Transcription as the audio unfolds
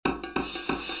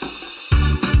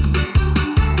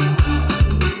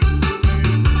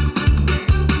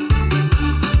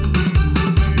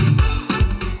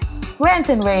Rant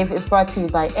and Rave is brought to you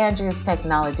by Andrews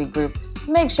Technology Group.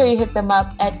 Make sure you hit them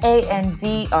up at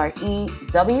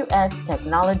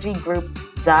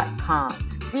andrewstechnologygroup.com.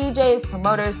 DJs,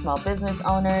 promoters, small business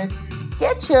owners,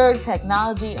 get your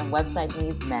technology and website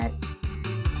needs met.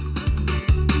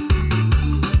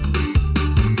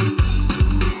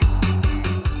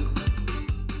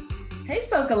 Hey,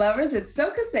 Soca lovers, it's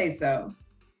Soca Say So.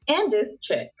 And it's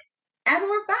Chick. And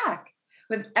we're back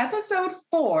with episode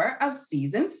 4 of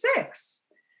season 6.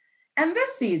 And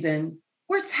this season,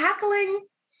 we're tackling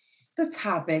the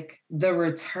topic, the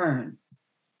return.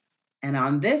 And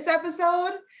on this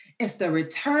episode, it's the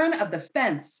return of the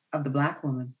fence of the Black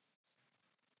woman.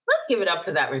 Let's give it up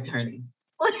for that returning.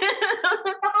 I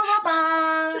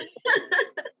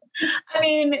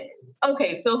mean,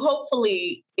 okay, so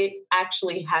hopefully it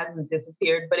actually hasn't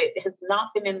disappeared, but it has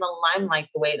not been in the limelight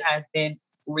the way it has been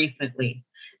recently.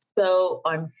 So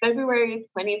on February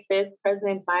 25th,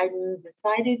 President Biden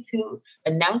decided to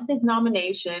announce his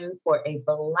nomination for a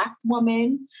Black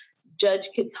woman, Judge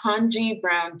Ketanji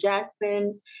Brown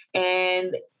Jackson.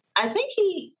 And I think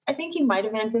he might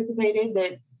have anticipated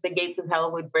that the gates of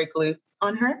hell would break loose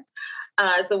on her.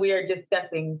 So we are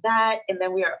discussing that. And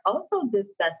then we are also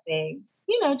discussing,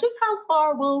 just how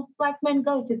far will Black men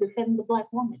go to defend the Black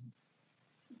woman?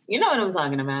 You know what I'm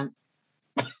talking about.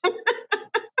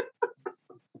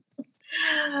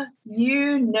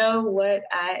 You know what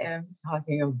I am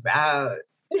talking about.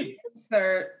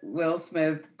 Sir Will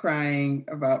Smith crying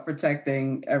about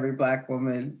protecting every Black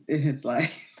woman in his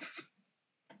life.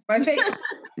 My favorite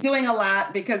doing a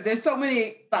lot because there's so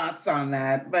many thoughts on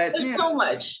that. But There's so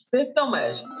much. But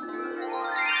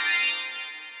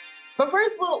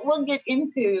first, we'll get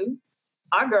into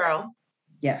our girl.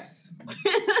 Yes.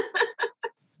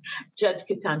 Judge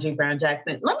Ketanji Brown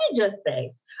Jackson. Let me just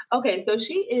say, okay, so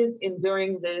she is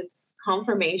enduring this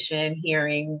confirmation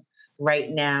hearing right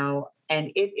now,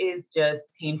 and it is just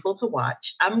painful to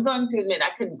watch. I'm going to admit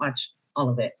I couldn't watch all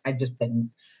of it. I just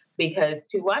couldn't. Because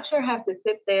to watch her have to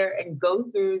sit there and go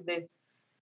through this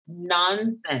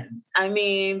nonsense. I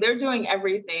mean, they're doing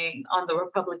everything on the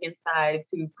Republican side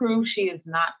to prove she is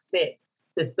not fit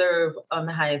to serve on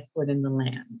the highest court in the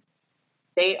land.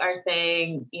 They are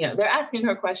saying, they're asking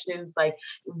her questions like,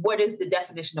 what is the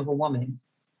definition of a woman?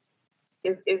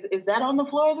 Is that on the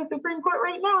floor of the Supreme Court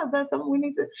right now? Is that something we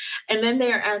need to? And then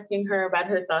they are asking her about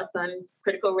her thoughts on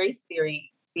critical race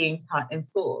theory being taught in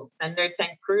schools. Senator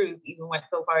Ted Cruz even went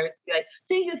so far as to be like,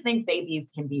 do you think babies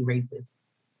can be racist?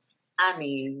 I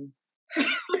mean,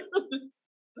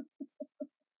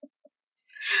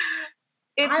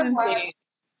 it's insane.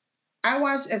 I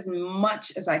watched as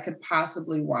much as I could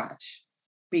possibly watch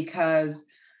because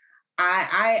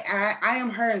I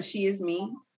am her and she is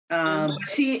me.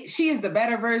 She is the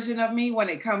better version of me when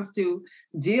it comes to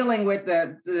dealing with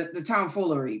the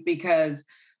tomfoolery because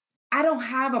I don't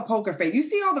have a poker face. You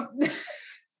see all the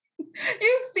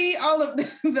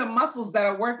the muscles that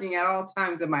are working at all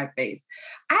times in my face.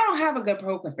 I don't have a good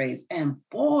poker face. And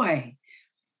boy,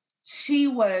 she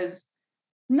was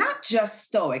not just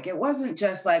stoic. It wasn't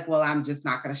just like, well, I'm just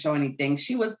not going to show anything.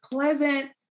 She was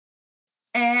pleasant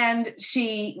and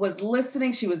she was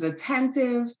listening. She was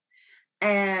attentive.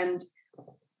 And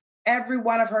every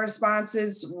one of her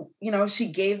responses,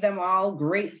 she gave them all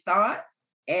great thought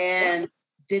and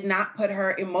did not put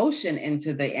her emotion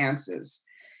into the answers.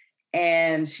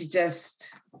 And she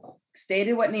just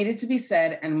stated what needed to be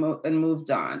said and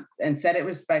moved on and said it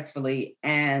respectfully.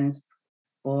 And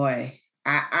boy,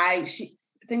 I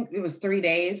think it was 3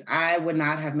 days. I would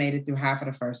not have made it through half of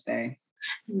the first day.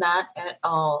 Not at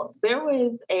all. There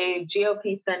was a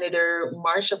GOP Senator,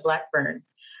 Marsha Blackburn,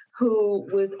 who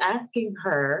was asking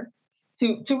her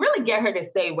to really get her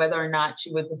to say whether or not she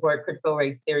would support critical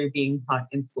race theory being taught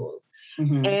in schools.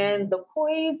 Mm-hmm. And the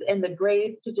poise and the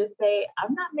grace to just say,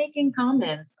 I'm not making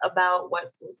comments about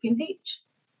what schools can teach.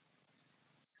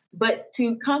 But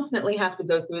to constantly have to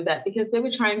go through that because they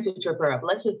were trying to trip her up.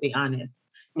 Let's just be honest.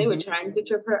 They were trying to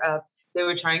trip her up. They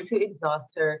were trying to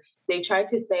exhaust her. They tried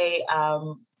to say,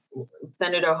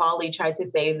 Senator Hawley tried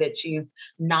to say that she's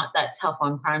not that tough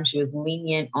on crime. She was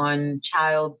lenient on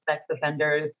child sex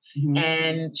offenders. Mm-hmm.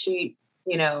 And she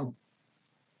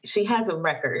has a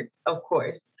record, of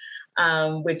course,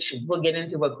 which we'll get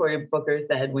into what Cory Booker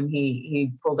said when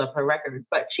he pulled up her record.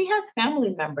 But she has family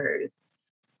members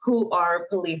who are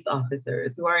police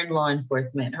officers, who are in law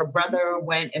enforcement. Her brother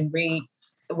went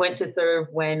to serve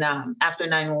when after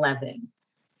 9/11.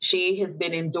 She has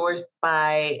been endorsed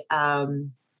by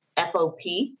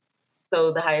FOP,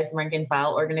 so the highest rank and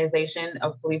file organization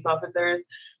of police officers.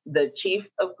 The chief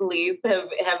of police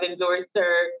have endorsed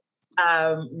her.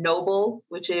 Noble,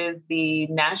 which is the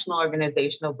National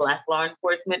Organization of Black Law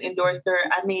Enforcement, endorsed her.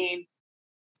 I mean,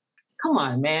 come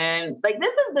on, man. Like, this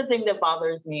is the thing that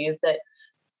bothers me is that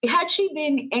had she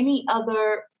been any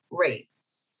other race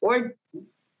or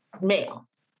male,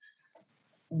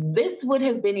 this would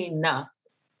have been enough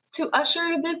to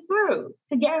usher this through,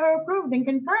 to get her approved and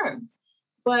confirmed.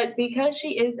 But because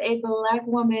she is a Black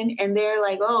woman and they're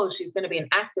like, oh, she's going to be an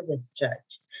activist judge.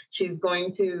 She's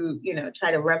going to,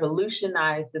 try to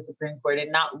revolutionize the Supreme Court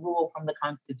and not rule from the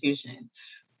Constitution.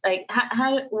 Like,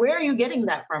 where are you getting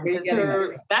that from? Because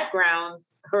her background,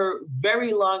 her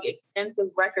very long,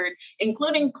 extensive record,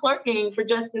 including clerking for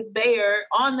Justice Beyer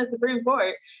on the Supreme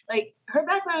Court, like, her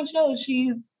background shows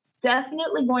she's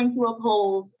definitely going to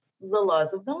uphold the laws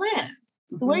of the land.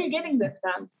 So where are you getting this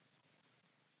from?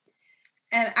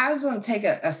 And I just want to take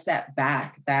a step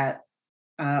back that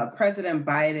President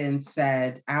Biden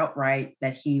said outright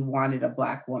that he wanted a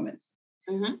Black woman,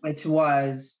 which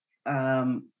was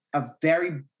a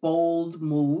very bold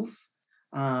move,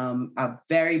 a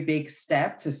very big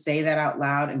step to say that out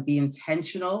loud and be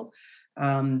intentional.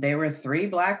 There were 3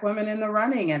 Black women in the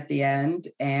running at the end,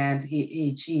 and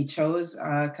he chose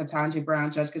Judge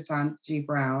Ketanji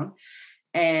Brown.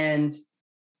 And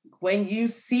when you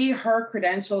see her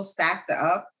credentials stacked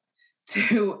up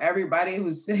to everybody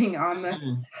who's sitting on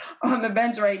the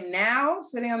bench right now,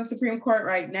 sitting on the Supreme Court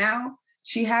right now,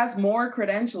 she has more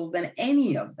credentials than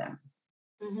any of them,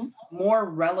 more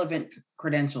relevant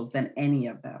credentials than any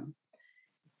of them.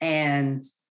 And,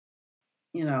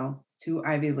 2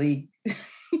 Ivy League.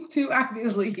 I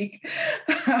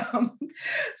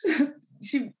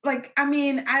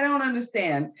don't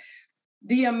understand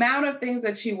the amount of things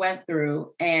that she went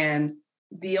through, and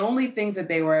the only things that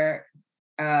they were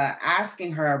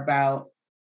asking her about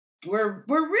were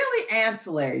really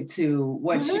ancillary to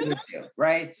what she would do,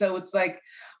 right? So it's like,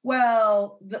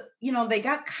 well, they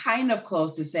got kind of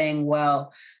close to saying,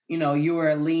 well, you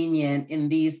were lenient in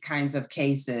these kinds of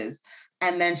cases.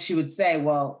 And then she would say,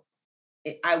 well,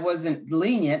 I wasn't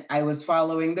lenient. I was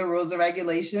following the rules and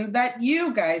regulations that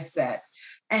you guys set.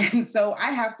 And so I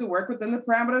have to work within the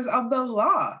parameters of the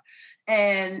law.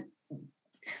 And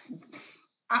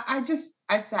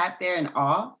I sat there in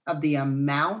awe of the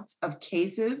amount of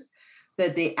cases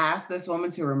that they asked this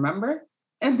woman to remember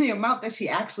and the amount that she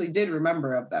actually did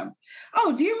remember of them.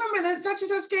 Oh, do you remember this such and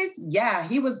such case? Yeah,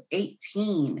 he was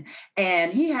 18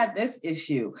 and he had this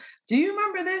issue. Do you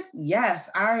remember this?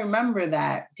 Yes, I remember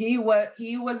that. He was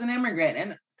an immigrant.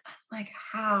 And like,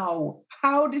 how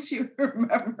did she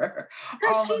remember?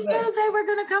 Because she knew they were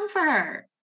going to come for her.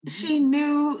 She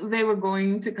knew they were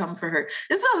going to come for her.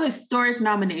 This is a historic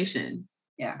nomination.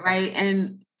 Yeah. Right.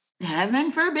 And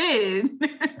heaven forbid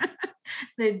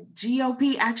the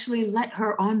GOP actually let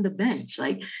her on the bench.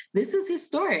 Like, this is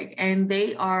historic and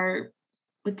they are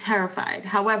terrified.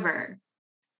 However,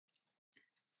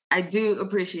 I do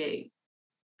appreciate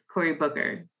Cory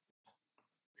Booker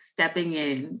stepping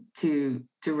in to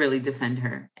really defend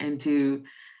her and to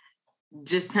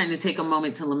just kind of take a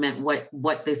moment to lament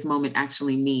what this moment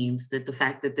actually means, that the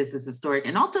fact that this is historic,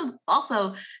 and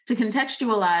also to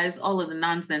contextualize all of the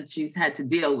nonsense she's had to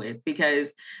deal with,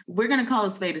 because we're going to call a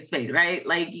spade, right?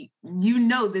 Like,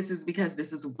 this is because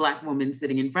this is a Black woman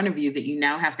sitting in front of you that you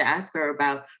now have to ask her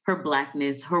about her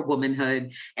Blackness, her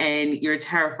womanhood, and you're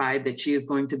terrified that she is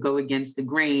going to go against the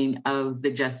grain of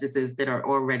the justices that are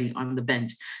already on the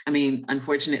bench. I mean,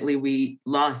 unfortunately, we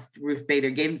lost Ruth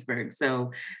Bader Ginsburg.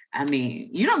 So, I mean,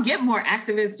 you don't get more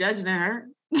activist judge than her.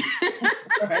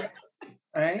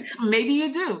 Right. Maybe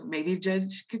you do. Maybe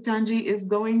Judge Ketanji is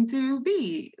going to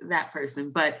be that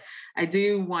person. But I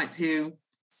do want to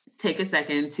take a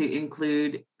second to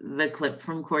include the clip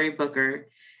from Cory Booker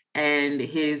and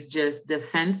his just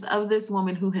defense of this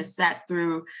woman who has sat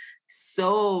through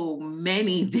so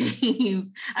many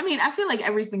days. I mean, I feel like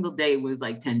every single day was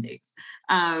like 10 days.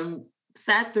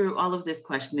 Sat through all of this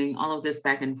questioning, all of this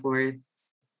back and forth.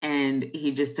 And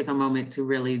he just took a moment to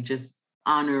really just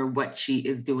honor what she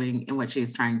is doing and what she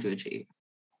is trying to achieve.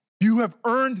 You have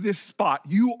earned this spot.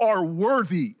 You are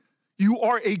worthy. You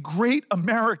are a great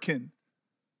American.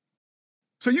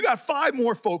 So you got 5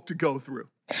 more folk to go through.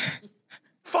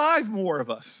 5 more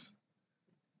of us.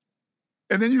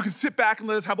 And then you can sit back and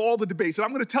let us have all the debates. And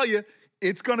I'm going to tell you,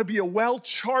 it's going to be a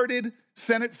well-charted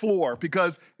Senate floor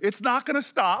because it's not going to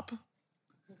stop.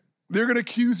 They're going to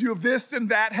accuse you of this and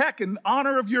that. Heck, in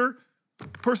honor of your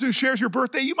person who shares your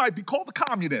birthday, you might be called a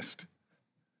communist.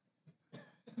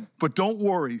 But don't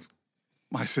worry,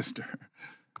 my sister.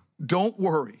 Don't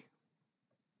worry.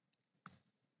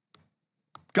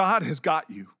 God has got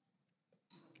you.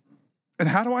 And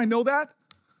how do I know that?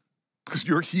 because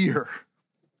you're here.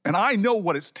 And I know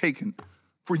what it's taken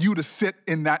for you to sit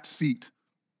in that seat.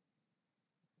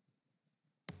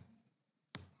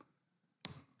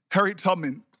 Harriet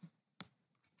Tubman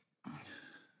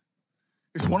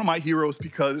is one of my heroes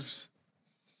because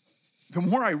the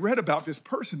more I read about this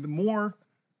person, the more,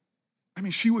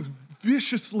 she was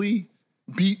viciously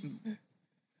beaten.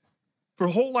 For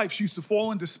her whole life, she used to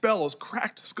fall into spells,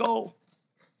 cracked skull.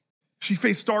 She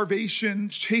faced starvation,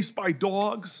 chased by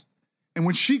dogs. And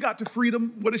when she got to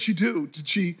freedom, what did she do? Did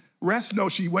she rest? No,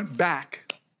 she went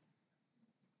back.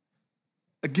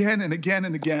 Again and again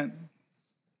and again.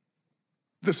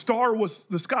 The sky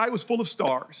was full of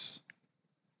stars,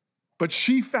 but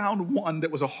she found one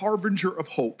that was a harbinger of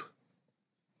hope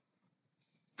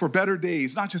for better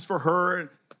days, not just for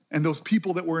her and those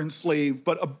people that were enslaved,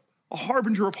 but a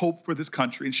harbinger of hope for this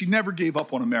country. And she never gave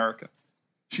up on America.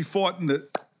 She fought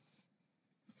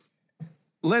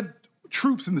led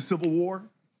troops in the Civil War.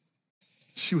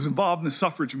 She was involved in the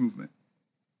suffrage movement.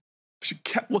 She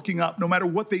kept looking up. No matter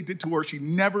what they did to her, she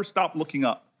never stopped looking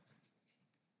up.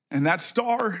 And that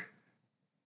star,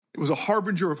 it was a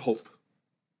harbinger of hope.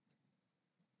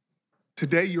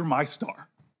 Today, you're my star.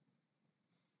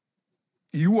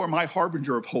 You are my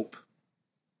harbinger of hope.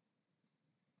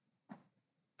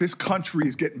 This country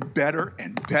is getting better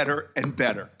and better and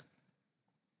better.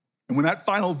 And when that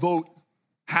final vote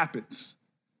happens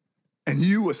and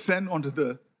you ascend onto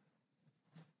the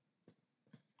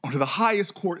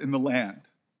highest court in the land,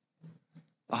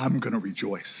 I'm going to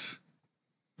rejoice.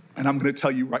 And I'm going to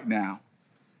tell you right now,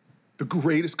 the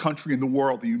greatest country in the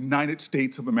world, the United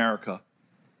States of America,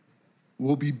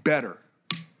 will be better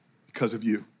because of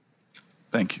you.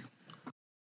 Thank you.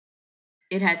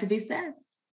 It had to be said.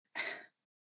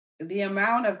 The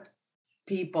amount of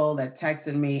people that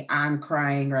texted me, I'm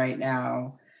crying right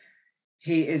now.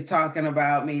 He is talking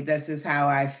about me. This is how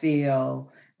I feel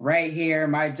right here.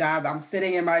 My job. I'm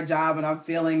sitting in my job and I'm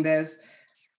feeling this.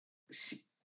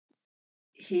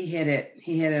 He hit it.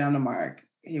 He hit it on the mark.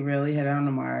 He really hit it on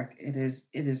the mark. It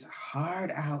is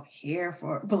hard out here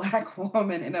for a Black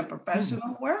woman in a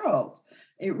professional world.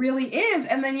 It really is.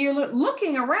 And then you're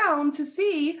looking around to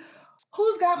see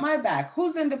who's got my back,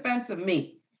 who's in defense of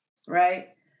me, right?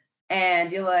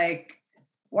 And you're like,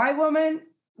 white woman,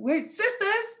 we're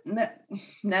sisters.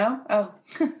 No. Oh,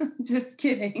 just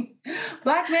kidding.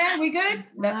 Black man, we good?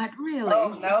 No. Not really.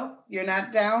 Oh, no, you're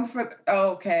not down for,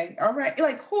 okay. All right.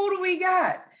 Like, who do we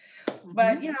got? Mm-hmm.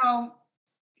 But,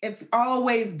 it's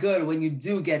always good when you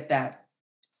do get that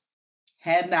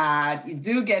head nod. You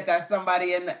do get that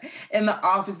somebody in the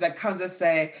office that comes and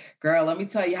say, girl, let me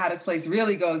tell you how this place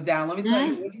really goes down. Let me tell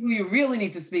you who you really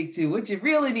need to speak to, what you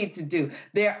really need to do.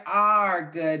 There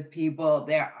are good people.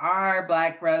 There are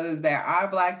Black brothers. There are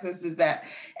Black sisters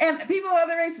and people of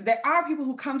other races. There are people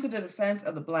who come to the defense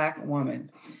of the Black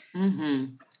woman.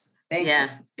 Mm-hmm. Thank you.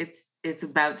 It's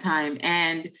about time.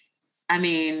 And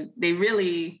they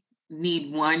really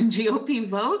need one GOP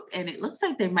vote, and it looks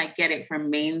like they might get it from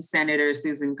Maine Senator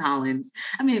Susan Collins.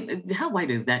 How white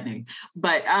is that name?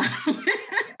 But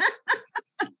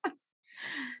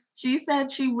she said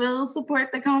she will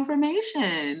support the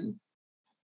confirmation.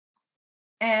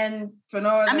 And for no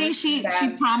other she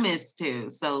promised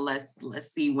to. So let's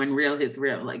see when real hits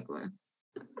real.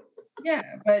 Yeah,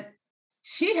 but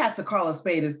she had to call a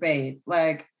spade a spade.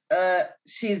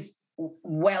 She's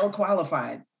well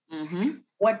qualified. Mm-hmm.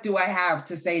 What do I have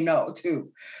to say no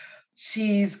to?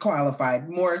 She's qualified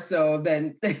more so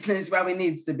than she probably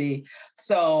needs to be.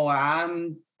 So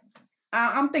I'm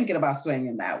thinking about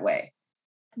swinging that way.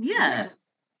 Yeah.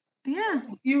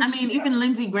 Even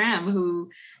Lindsey Graham, who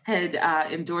had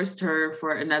endorsed her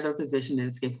for another position that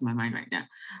escapes my mind right now,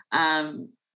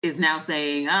 is now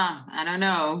saying, I don't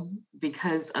know,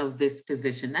 because of this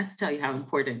position. That's to tell you how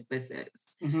important this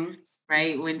is. Mm-hmm.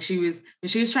 Right? When she was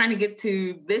trying to get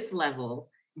to this level,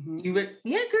 you were,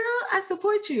 yeah, girl, I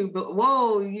support you. But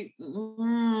whoa,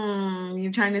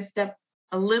 you're trying to step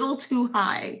a little too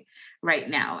high right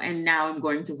now. And now I'm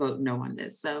going to vote no on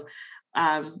this. So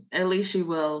at least she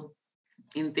will,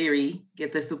 in theory,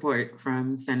 get the support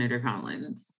from Senator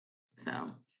Collins.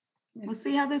 So we'll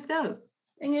see how this goes.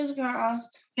 Fingers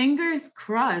crossed. Fingers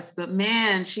crossed. But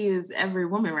man, she is every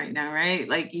woman right now,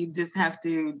 right? You just have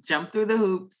to jump through the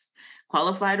hoops,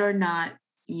 qualified or not.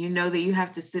 You know that you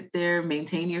have to sit there,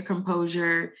 maintain your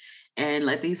composure, and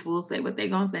let these fools say what they're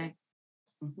going to say.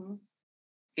 Mm-hmm.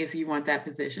 If you want that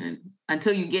position,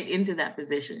 until you get into that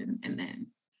position, and then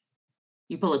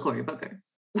you pull a Cory Booker.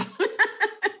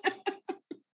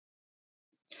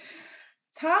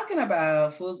 Talking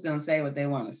about fools going to say what they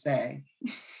want to say.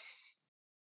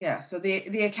 Yeah, so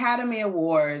the Academy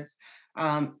Awards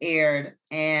aired,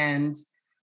 and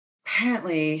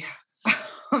apparently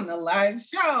on the live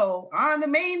show on the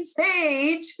main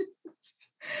stage,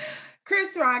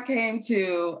 Chris Rock came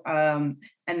to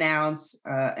announce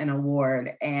an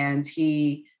award, and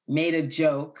he made a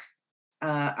joke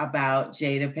about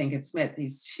Jada Pinkett Smith.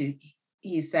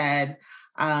 He said,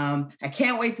 I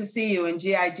can't wait to see you in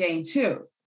G.I. Jane 2.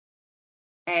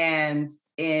 And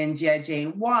in G.I.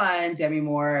 Jane 1, Demi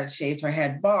Moore shaved her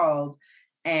head bald,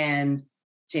 and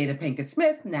Jada Pinkett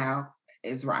Smith now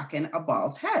is rocking a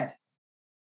bald head.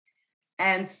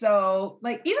 And so,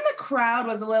 like, even the crowd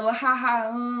was a little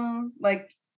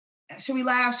like, should we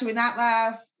laugh? Should we not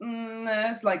laugh?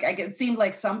 It's like, it seemed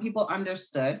like some people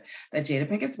understood that Jada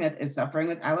Pinkett Smith is suffering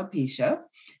with alopecia.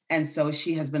 And so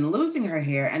she has been losing her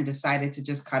hair and decided to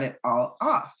just cut it all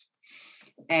off.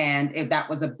 And if that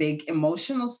was a big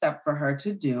emotional step for her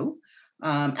to do,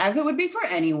 as it would be for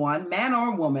anyone, man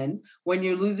or woman, when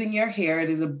you're losing your hair,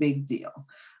 it is a big deal.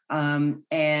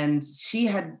 And she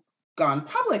had gone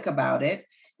public about it.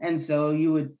 And so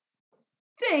you would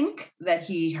think that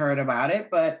he heard about it,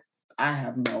 but I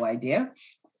have no idea.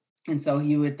 And so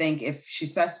you would think if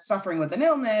she's suffering with an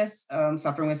illness,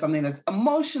 suffering with something that's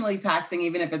emotionally taxing,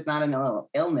 even if it's not an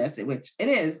illness, which it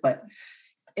is, but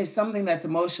if something that's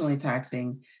emotionally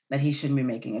taxing, that he shouldn't be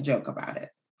making a joke about it.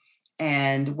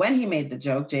 And when he made the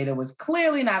joke, Jada was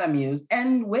clearly not amused,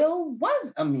 and Will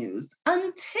was amused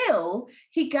until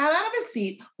he got out of his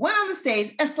seat, went on the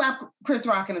stage, and slapped Chris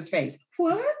Rock in his face.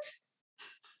 What?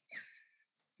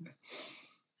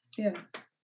 Yeah.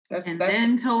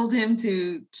 Then told him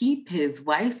to keep his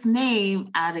wife's name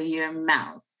out of your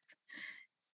mouth.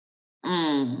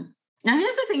 Now,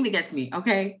 here's the thing that gets me,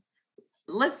 okay?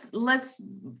 Let's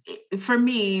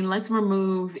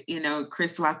remove,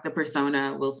 Chris Rock the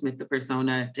persona, Will Smith the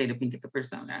persona, Jada Pinkett the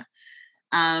persona.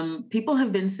 People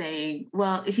have been saying,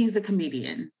 well, he's a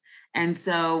comedian. And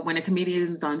so when a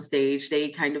comedian's on stage, they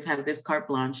kind of have this carte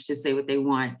blanche to say what they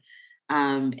want.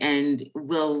 And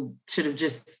Will should have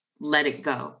just let it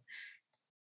go.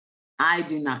 I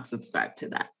do not subscribe to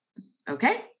that.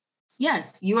 Okay?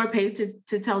 Yes, you are paid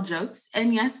to tell jokes.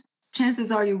 And yes,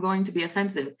 chances are you're going to be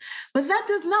offensive. But that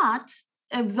does not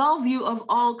absolve you of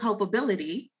all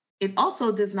culpability. It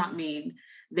also does not mean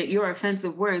that your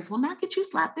offensive words will not get you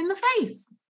slapped in the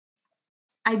face.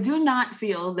 I do not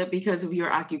feel that because of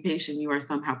your occupation, you are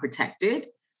somehow protected.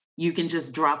 You can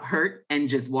just drop hurt and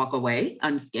just walk away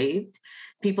unscathed.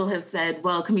 People have said,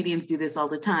 well, comedians do this all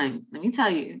the time. Let me tell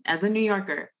you, as a New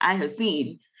Yorker, I have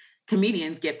seen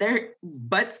comedians get their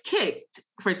butts kicked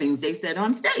for things they said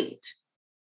on stage.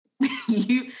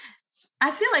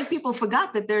 I feel like people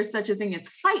forgot that there's such a thing as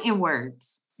fighting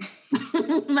words.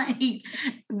 Like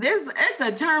it's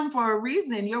a term for a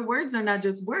reason. Your words are not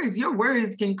just words. Your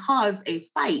words can cause a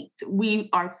fight. We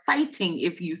are fighting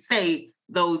if you say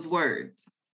those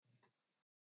words.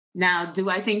 Now, do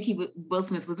I think Will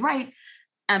Smith was right?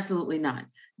 Absolutely not.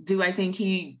 Do I think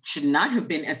he should not have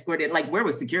been escorted? Like, where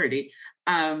was security?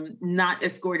 Not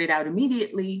escorted out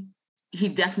immediately. He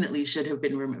definitely should have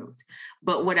been removed.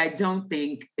 But what I don't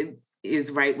think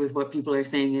is right with what people are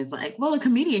saying is like, well, a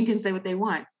comedian can say what they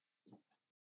want.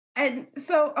 And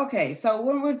so, okay, so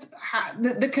when we're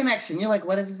the connection, you're like,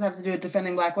 what does this have to do with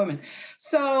defending Black women?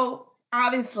 So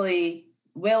obviously,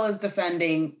 Will is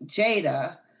defending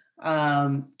Jada.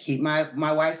 Keep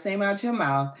my wife's name out your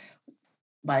mouth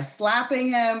by slapping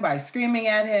him, by screaming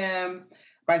at him,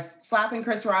 by slapping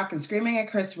Chris Rock and screaming at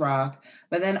Chris Rock.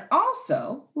 But then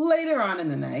also later on in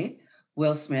the night,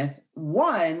 Will Smith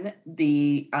won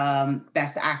the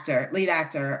Best Actor, Lead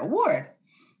Actor award.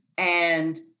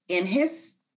 And in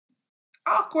his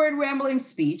awkward rambling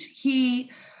speech, he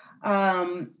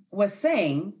was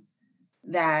saying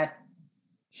that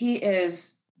he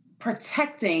is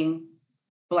protecting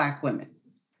Black women.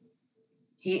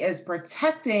 He is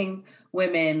protecting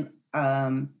women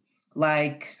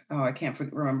like, I can't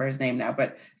remember his name now,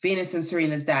 but Venus and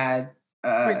Serena's dad,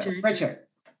 Richard,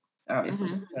 obviously.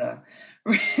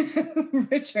 Mm-hmm.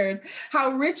 Richard,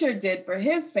 how Richard did for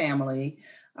his family,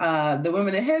 the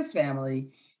women in his family.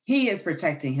 He is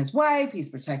protecting his wife. He's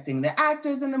protecting the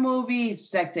actors in the movie. He's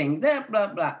protecting the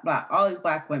blah, blah, blah, all these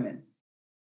Black women.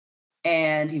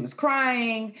 And he was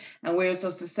crying, and we were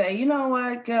supposed to say, you know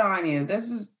what, good on you.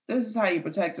 This is how you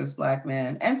protect this Black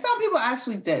man. And some people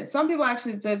actually did. Some people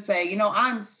actually did say,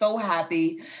 I'm so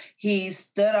happy he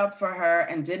stood up for her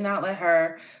and did not let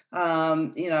her,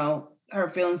 her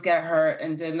feelings get hurt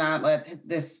and did not let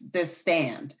this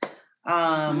stand.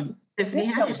 There's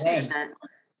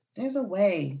a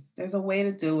way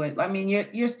to do it. I mean,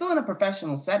 you're still in a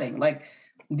professional setting. Like,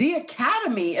 The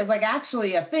Academy is like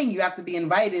actually a thing you have to be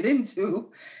invited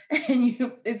into, and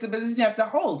it's a position you have to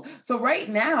hold. So right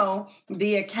now,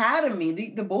 the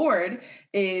Academy, the board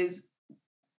is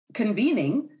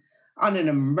convening on an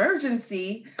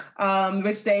emergency,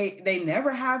 which they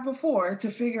never have before,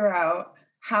 to figure out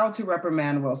how to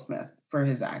reprimand Will Smith for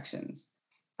his actions.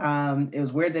 It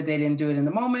was weird that they didn't do it in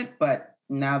the moment, but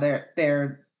now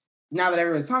now that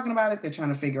everyone's talking about it, they're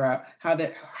trying to figure out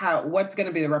what's going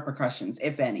to be the repercussions,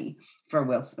 if any, for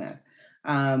Will Smith.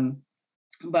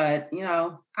 But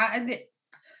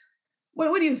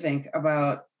what do you think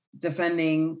about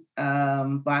defending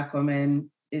Black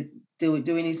women? Do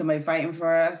we need somebody fighting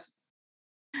for us?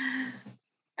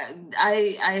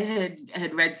 I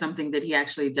had read something that he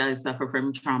actually does suffer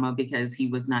from trauma because he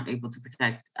was not able to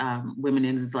protect women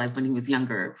in his life when he was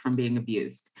younger from being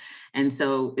abused. And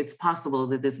so it's possible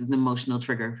that this is an emotional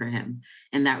trigger for him.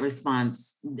 And that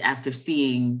response after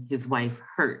seeing his wife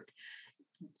hurt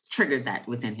triggered that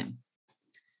within him.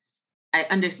 I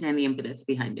understand the impetus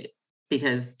behind it,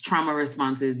 because trauma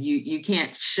responses, you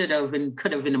can't should have and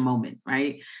could have in a moment,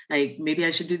 right? Like, maybe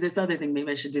I should do this other thing.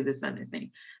 Maybe I should do this other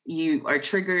thing. You are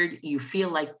triggered. You feel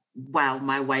like, wow,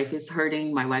 my wife is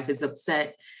hurting. My wife is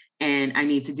upset and I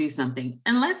need to do something.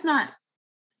 And let's not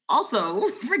also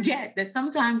forget that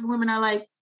sometimes women are like,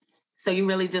 so you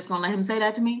really just gonna let him say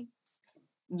that to me?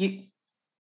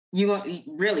 You're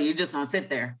just gonna sit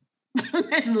there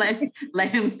and let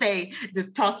him say,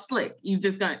 just talk slick. You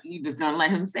just gonna let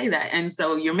him say that. And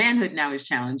so your manhood now is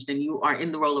challenged and you are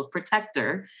in the role of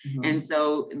protector. Mm-hmm. And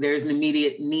so there's an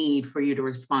immediate need for you to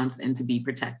respond and to be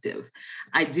protective.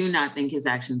 I do not think his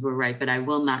actions were right, but I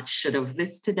will not should have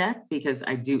this to death, because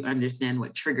I do understand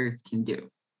what triggers can do.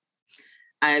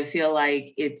 I feel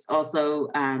like it's also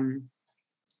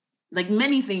like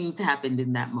many things happened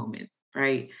in that moment,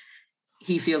 right?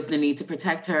 He feels the need to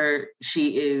protect her.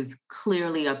 She is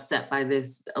clearly upset by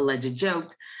this alleged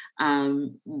joke.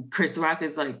 Chris Rock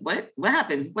is like, what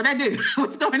happened? What'd I do?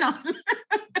 What's going on?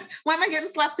 Why am I getting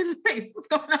slapped in the face? What's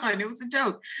going on? It was a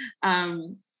joke.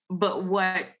 But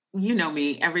what, you know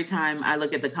me, every time I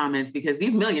look at the comments, because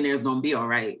these millionaires gonna be all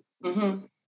right. Mm-hmm.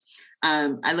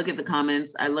 I look at the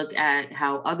comments, I look at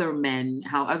how other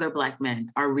Black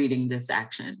men are reading this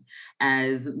action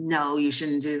as, no, you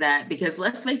shouldn't do that. Because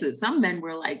let's face it, some men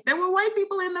were like, there were white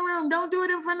people in the room, don't do it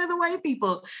in front of the white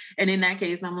people. And in that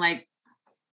case, I'm like,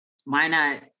 why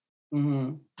not?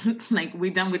 Mm-hmm. Like, we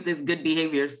done with this good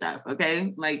behavior stuff,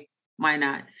 okay? Like, why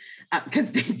not?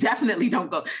 Because they definitely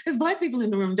don't go, there's Black people in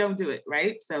the room, don't do it,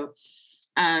 right? So,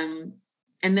 and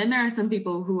then there are some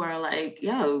people who are like,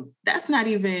 yo, that's not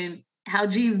even how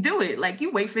G's do it. Like, you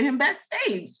wait for him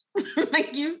backstage.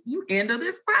 Like, you handle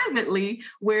this privately,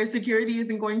 where security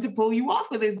isn't going to pull you off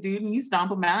with this dude and you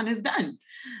stomp him out and it's done.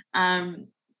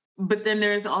 But then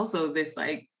there's also this,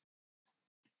 like,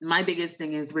 my biggest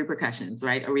thing is repercussions,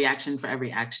 right? A reaction for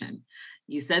every action.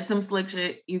 You said some slick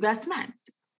shit, you got smacked.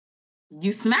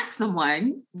 You smack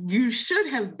someone, you should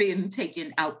have been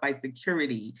taken out by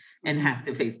security and have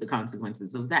to face the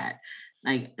consequences of that.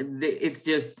 Like, it's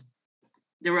just,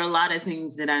 there were a lot of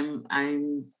things that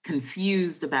I'm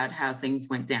confused about how things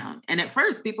went down. And at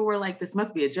first, people were like, this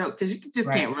must be a joke, because you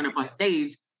just can't run up on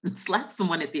stage and slap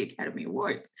someone at the Academy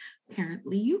Awards.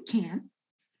 Apparently you can.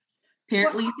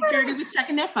 Apparently security was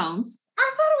checking their phones.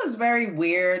 I thought it was very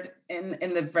weird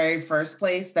in the very first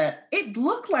place that it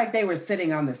looked like they were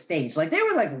sitting on the stage. Like, they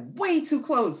were like way too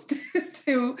close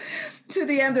to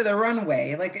the end of the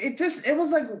runway. Like, it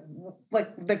was like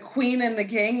the Queen and the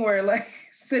King were like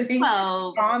sitting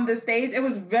on the stage. It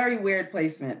was very weird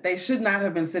placement. They should not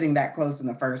have been sitting that close in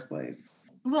the first place.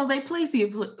 Well, they place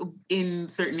you in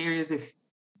certain areas if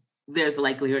there's a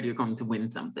likelihood you're going to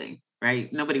win something.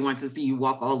 Right? Nobody wants to see you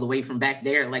walk all the way from back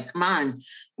there. Like, come on.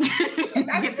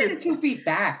 I just did 2 feet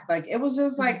back. Like, it was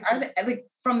just like, are they, like,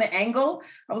 from the angle,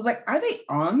 I was like, are they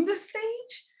on the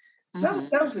stage? So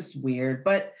that was just weird.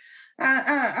 But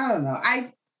I don't know.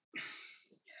 I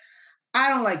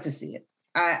don't like to see it.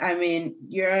 I mean,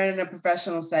 you're in a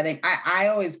professional setting. I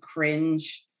always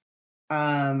cringe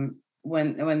when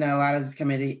a lot of these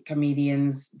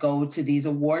comedians go to these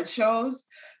award shows,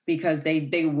 because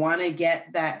they want to get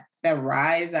that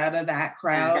rise out of that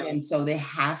crowd. And so they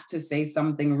have to say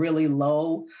something really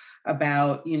low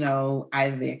about,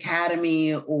 either the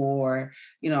Academy or,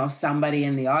 somebody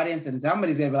in the audience, and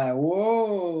somebody's going to be like,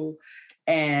 whoa.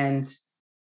 And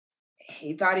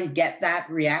he thought he'd get that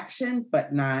reaction,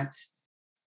 but not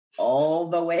all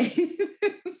the way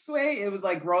this way. It was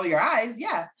like, roll your eyes.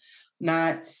 Yeah.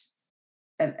 Not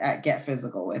get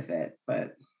physical with it,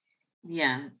 but.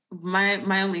 Yeah.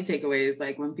 My only takeaway is,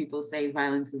 like, when people say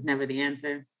violence is never the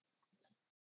answer,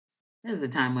 There's a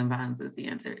time when violence is the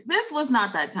answer. This was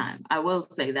not that time. I will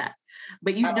say that.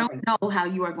 But you don't know how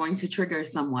you are going to trigger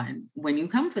someone when you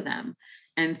come for them.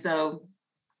 And so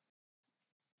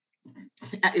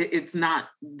it's not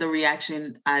the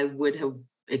reaction I would have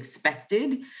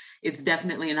expected. It's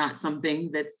definitely not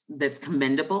something that's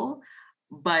commendable,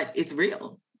 but it's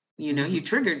real. You know, you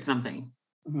triggered something.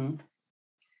 Mm-hmm.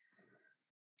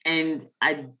 And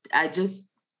I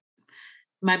just,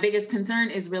 my biggest concern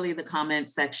is really the comment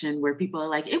section where people are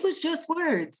like, it was just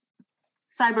words.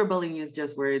 Cyberbullying is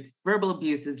just words. Verbal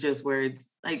abuse is just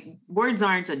words. Like, words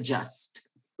aren't a just.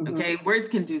 Okay, words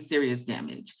can do serious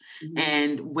damage.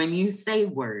 And when you say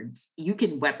words, you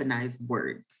can weaponize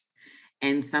words.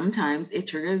 And sometimes it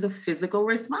triggers a physical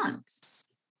response.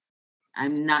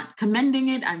 I'm not commending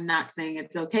it. I'm not saying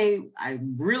it's okay.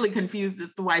 I'm really confused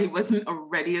as to why he wasn't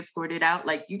already escorted out.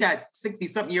 Like, you got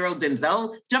 60-something-year-old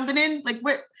Denzel jumping in. Like,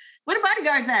 where the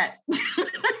bodyguards at?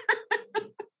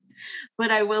 But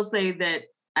I will say that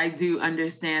I do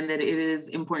understand that it is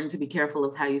important to be careful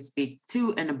of how you speak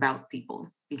to and about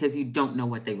people, because you don't know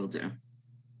what they will do.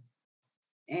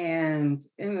 And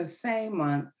in the same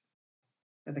month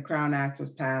that the Crown Act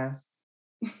was passed,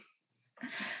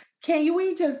 can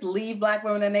we just leave Black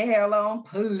women and their hair alone,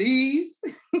 please?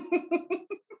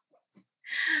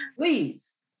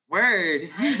 Please. Word.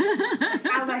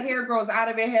 How the hair grows out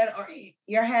of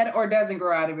your head or doesn't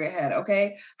grow out of your head,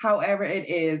 okay? However it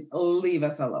is, leave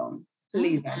us alone.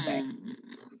 Please, I beg.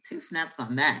 2 snaps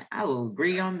on that. I will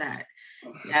agree on that.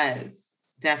 Yes,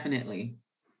 definitely.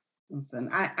 Listen,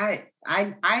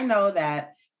 I know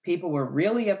that people were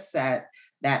really upset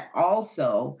that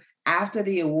also after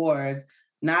the awards,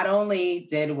 not only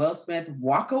did Will Smith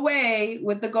walk away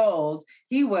with the gold,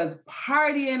 he was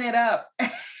partying it up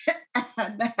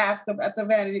at the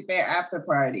Vanity Fair after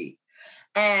party.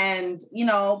 And, you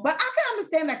know, but I can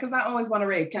understand that because I always want to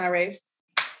rave. Can I rave?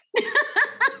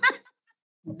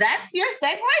 That's your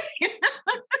segue?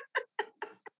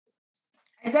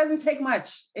 It doesn't take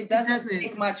much. It doesn't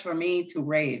take much for me to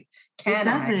rave. Can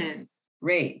I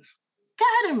rave? Go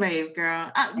ahead and rave,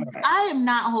 girl. I am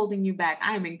not holding you back.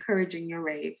 I am encouraging your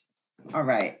rave. All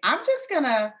right. I'm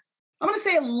gonna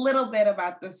say a little bit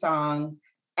about the song,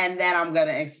 and then I'm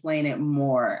gonna explain it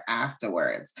more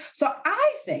afterwards. So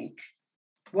I think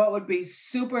what would be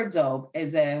super dope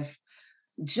is if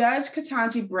Judge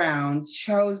Ketanji Brown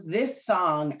chose this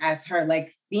song as her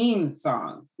like theme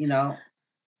song, you know?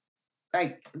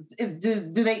 Like,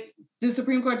 do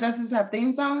Supreme Court justices have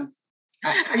theme songs?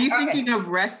 Are you thinking of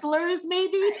wrestlers,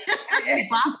 maybe?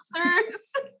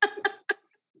 Boxers?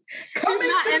 Come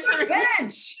into the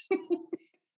bench.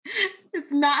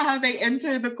 It's not how they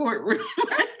enter the courtroom.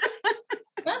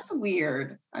 That's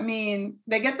weird. I mean,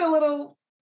 they get the little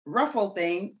ruffle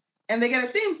thing and they get a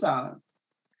theme song.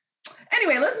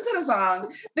 Anyway, listen to the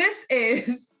song. This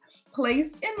is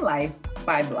Place in Life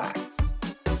by Blacks.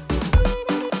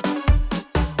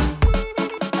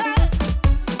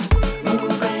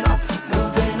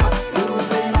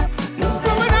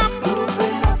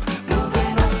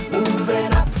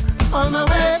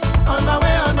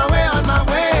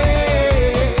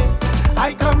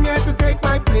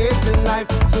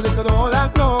 So they could all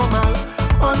act normal.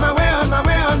 On my way, on my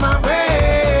way, on my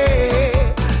way.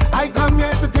 I come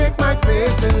here to take my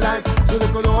place in life, so they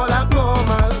could all act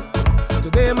normal.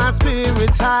 Today my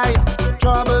spirit's high,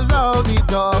 troubles all the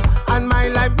door, and my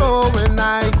life going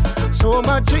nice. So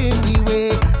much in the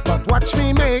way, but watch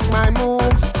me make my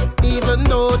moves. Even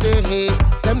though they hate,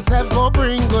 themselves go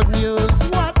bring good news.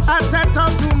 What? I set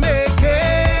out to make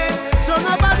it, so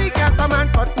nobody can come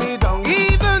and cut me down.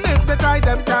 Even if they try,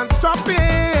 them can't stop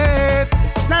it.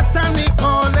 Destiny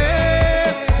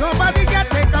calling. Nobody can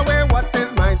take away what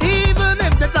is mine. Even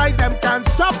if they try, them can't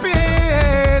stop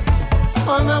it.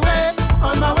 On my way,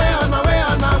 on my way, on my way,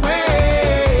 on my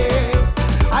way.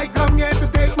 I come here to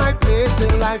take my place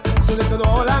in life, so they could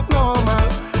all act normal.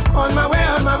 On my way,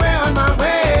 on my way, on my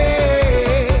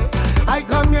way. I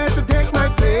come here to take my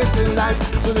place in life,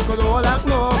 so they could all act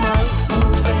normal.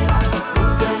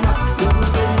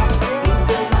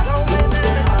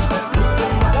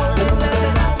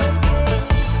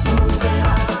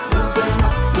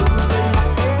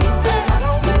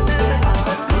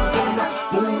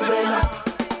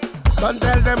 Don't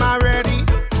tell them already,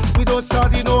 we don't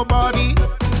study nobody.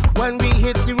 When we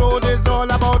hit the road, it's all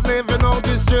about living out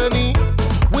this journey.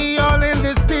 We all in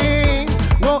this thing,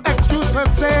 no excuse for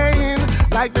saying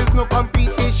life is no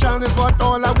competition, is what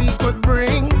all that we could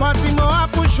bring. But the more I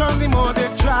push on, the more they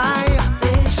try.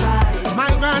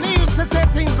 My granny used to say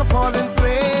things will fall in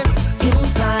place. Due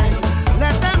time,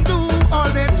 let them do all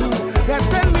they do. They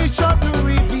tell me sure to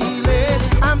reveal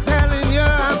it. I'm telling you,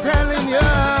 I'm telling you.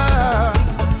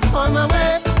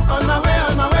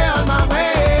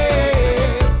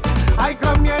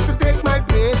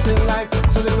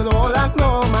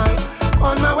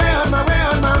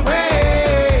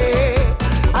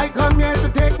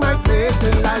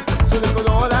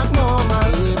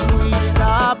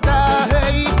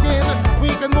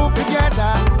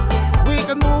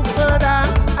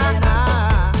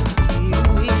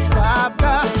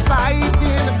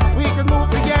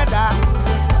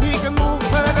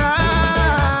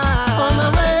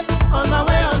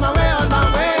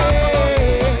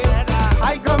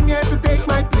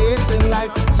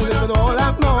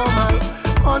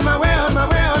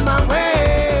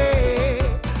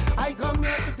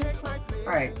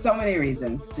 right, so many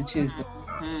reasons to choose this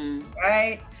song,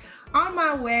 right? On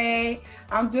my way,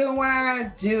 I'm doing what I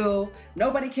gotta do.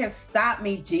 Nobody can stop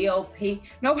me, GOP.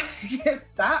 Nobody can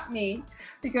stop me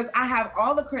because I have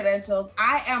all the credentials.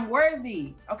 I am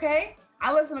worthy, okay?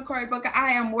 I listen to Cory Booker.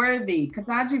 I am worthy.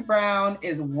 Ketanji Brown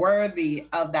is worthy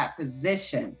of that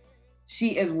position.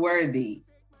 She is worthy.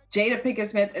 Jada Pinkett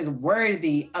Smith is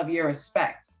worthy of your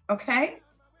respect, okay?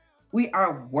 We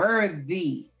are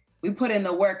worthy. We put in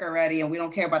the work already and we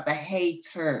don't care about the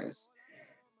haters.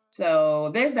 So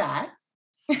there's that.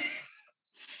 And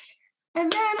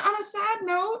then on a sad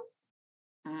note,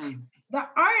 the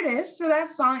artist for that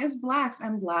song is Blacks,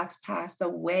 and Blacks passed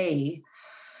away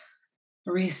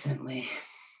recently.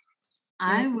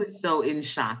 I was so in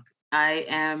shock.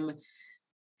 I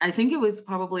think it was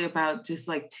probably about just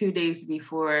like 2 days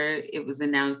before it was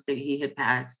announced that he had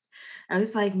passed. I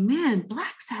was like, man,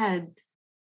 Blacks had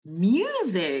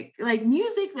music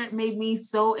that made me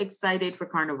so excited for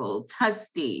Carnival.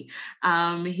 Tusty,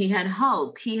 he had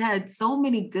Hulk, he had so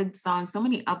many good songs, so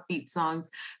many upbeat songs.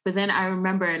 But then I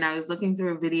remember, and I was looking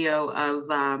through a video of,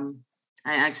 I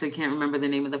actually can't remember the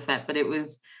name of the fete, but it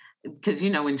was, because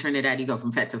in Trinidad you go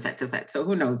from fete to fete to fete, so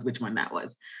who knows which one that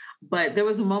was. But there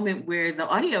was a moment where the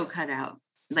audio cut out,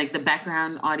 like the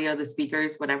background audio, the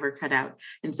speakers, whatever cut out.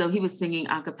 And so he was singing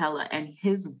a cappella and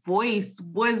his voice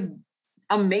was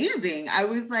amazing. I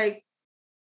was like,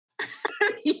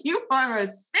 you are a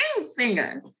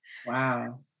singer.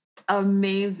 Wow.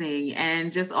 Amazing.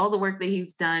 And just all the work that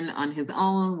he's done on his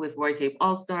own with Roy Cape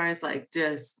All-Stars, like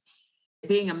just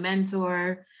being a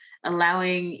mentor,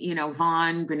 allowing,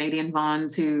 Grenadian Vaughn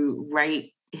to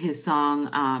write his song,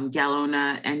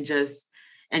 Galona, and just,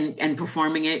 and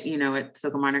performing it, at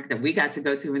Soca Monarch that we got to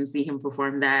go to and see him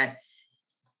perform that.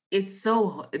 It's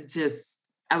so just,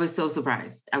 I was so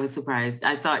surprised.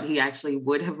 I thought he actually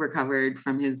would have recovered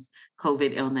from his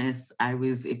COVID illness. I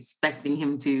was expecting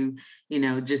him to,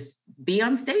 just be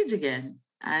on stage again.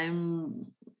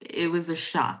 It was a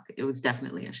shock. It was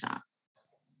definitely a shock.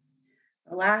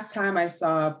 The last time I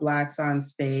saw Blacks on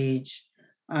stage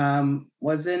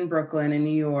was in Brooklyn in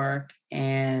New York.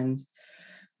 And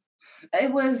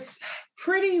it was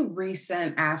pretty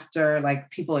recent after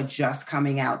people are just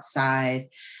coming outside.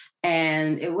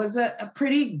 And it was a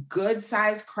pretty good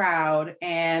sized crowd.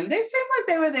 And they seemed like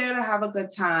they were there to have a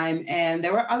good time. And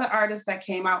there were other artists that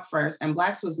came out first. And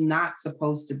Blacks was not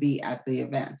supposed to be at the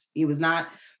event. He was not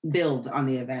billed on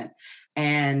the event.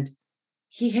 And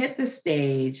he hit the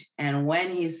stage. And when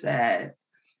he said,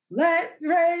 "Let's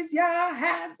raise your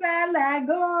hands and let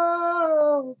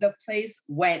go," the place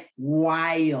went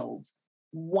wild.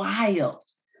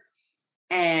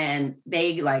 And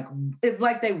they it's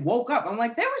like they woke up. I'm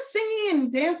like, they were singing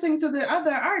and dancing to the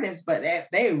other artists, but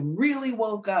they really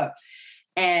woke up.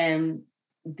 And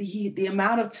the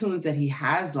amount of tunes that he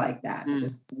has like that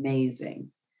is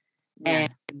amazing. Yeah.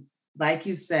 And like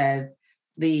you said,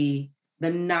 the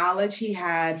knowledge he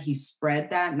had, he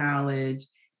spread that knowledge.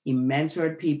 He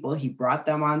mentored people. He brought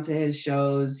them onto his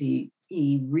shows. He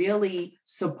really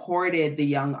supported the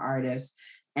young artists.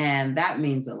 And that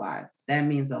means a lot. That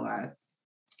means a lot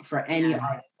for any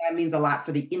artist. That means a lot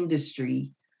for the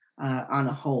industry on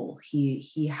a whole.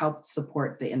 He helped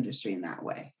support the industry in that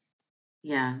way.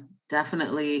 Yeah,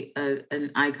 definitely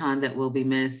an icon that will be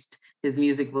missed. His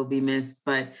music will be missed,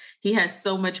 but he has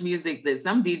so much music that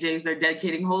some DJs are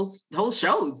dedicating whole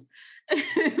shows,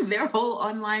 their whole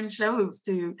online shows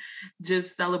to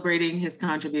just celebrating his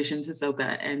contribution to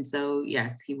soca. And so,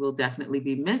 yes, he will definitely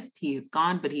be missed. He is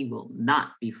gone, but he will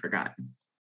not be forgotten.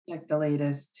 Check the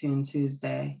latest Tune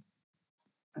Tuesday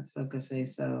at Soca Say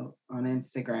So on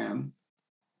Instagram.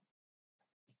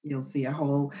 You'll see a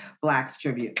whole Blacks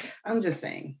tribute. I'm just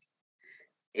saying.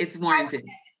 It's warranted.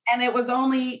 And it was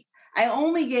I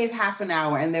only gave half an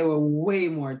hour and there were way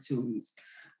more tunes.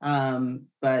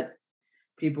 But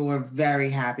people were very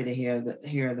happy to hear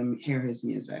his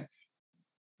music.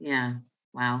 Yeah.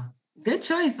 Wow. Good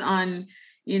choice on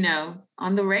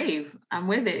the rave. I'm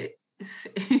with it.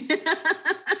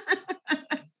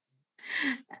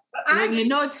 When you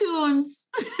know tunes.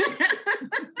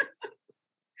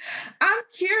 I'm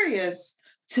curious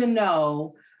to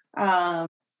know, I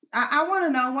want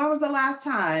to know, when was the last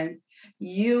time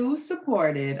you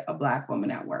supported a Black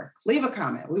woman at work? Leave a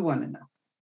comment. We want to know.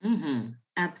 Mm-hmm.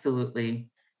 Absolutely.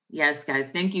 Yes,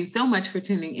 guys, thank you so much for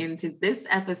tuning into this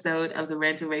episode of the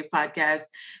Rant and Rave podcast.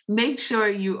 Make sure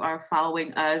you are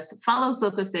following us. Follow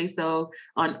Soca Say So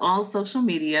on all social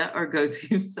media or go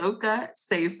to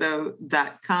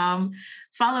socasayso.com.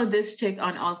 Follow this chick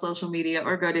on all social media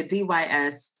or go to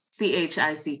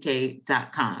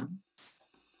DYSCHICK.com.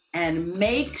 And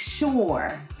make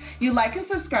sure You like and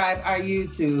subscribe our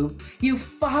YouTube. You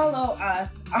follow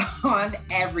us on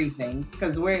everything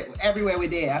because we're everywhere we're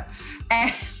there.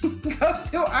 And go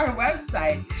to our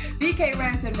website,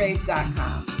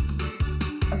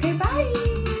 bkrantandrave.com. Okay,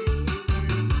 bye.